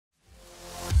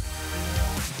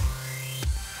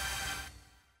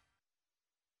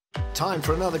Time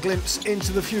for another glimpse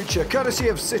into the future, courtesy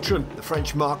of Citroën, the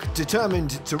French marque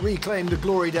determined to reclaim the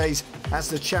glory days as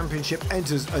the championship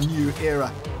enters a new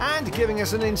era, and giving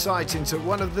us an insight into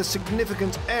one of the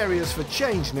significant areas for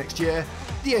change next year,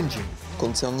 the engine.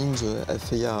 Concerning the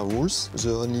FIA rules,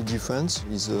 the only difference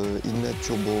is the inlet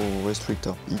turbo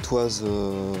restrictor. It was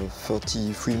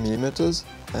 33 mm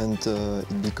and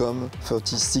it became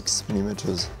 36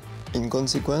 mm. In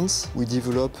consequence, we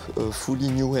develop a fully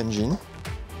new engine.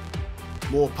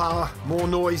 More power, more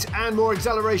noise and more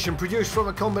acceleration produced from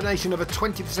a combination of a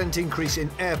 20% increase in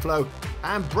airflow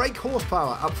and brake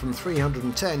horsepower up from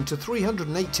 310 to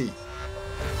 380.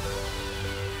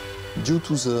 Due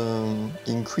to the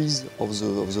increase of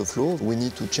the flow, we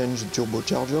need to change the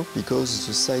turbocharger because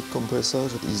the side compressor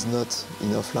is not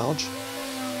enough large.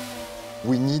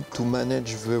 We need to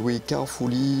manage very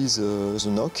carefully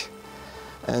the knock,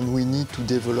 and we need to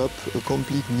develop a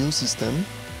complete new system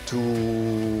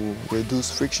to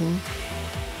reduce friction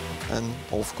and,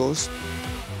 of course,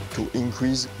 to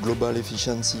increase global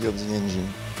efficiency of the engine.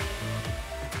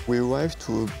 We arrived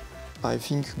to, I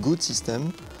think, good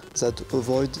system that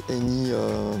avoid any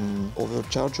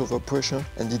overcharge, overpressure,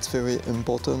 and it's very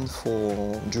important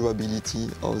for durability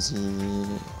of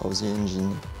the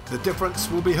engine. The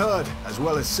difference will be heard as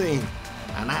well as seen,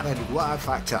 an added wow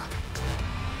factor.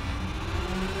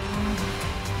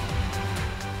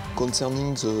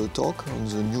 Concerning the torque on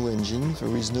the new engine,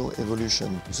 there is no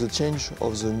evolution. The change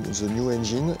of the new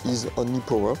engine is only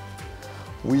power.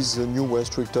 With the new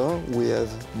restrictor, we have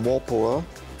more power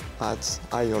at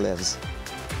higher levels.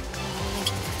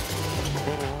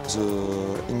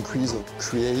 The increase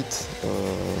creates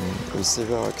a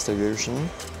severe acceleration,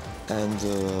 and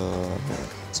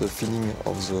the feeling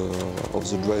of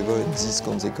the driver in this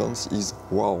consequence is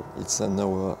wow, it's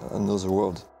another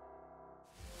world.